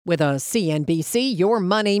With a CNBC Your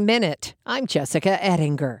Money Minute, I'm Jessica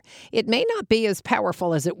Ettinger. It may not be as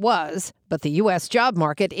powerful as it was, but the U.S. job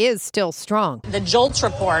market is still strong. The JOLTS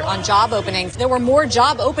report on job openings, there were more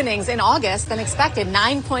job openings in August than expected,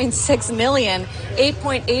 9.6 million.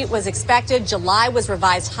 8.8 was expected. July was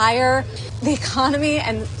revised higher. The economy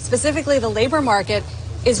and specifically the labor market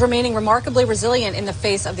is remaining remarkably resilient in the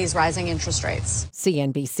face of these rising interest rates.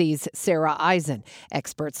 CNBC's Sarah Eisen.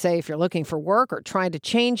 Experts say if you're looking for work or trying to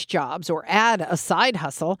change jobs or add a side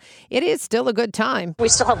hustle, it is still a good time. We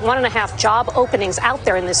still have 1.5 job openings out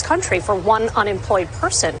there in this country for one unemployed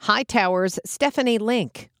person. Hightower's Stephanie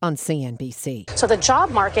Link on CNBC. So the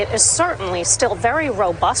job market is certainly still very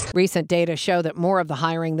robust. Recent data show that more of the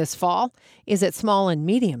hiring this fall is at small and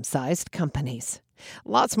medium-sized companies.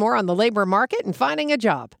 Lots more on the labor market and finding a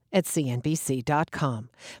job at CNBC.com.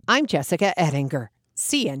 I'm Jessica Ettinger,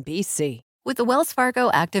 CNBC. With the Wells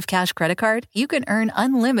Fargo Active Cash Credit Card, you can earn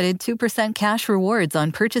unlimited 2% cash rewards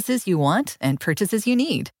on purchases you want and purchases you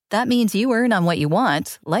need. That means you earn on what you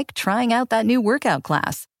want, like trying out that new workout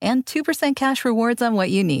class, and 2% cash rewards on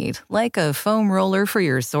what you need, like a foam roller for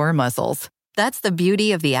your sore muscles. That's the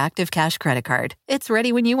beauty of the Active Cash Credit Card. It's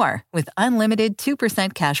ready when you are, with unlimited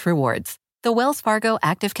 2% cash rewards. The Wells Fargo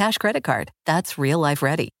Active Cash Credit Card. That's real life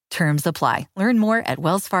ready. Terms apply. Learn more at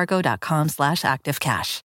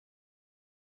wellsfargo.com/activecash.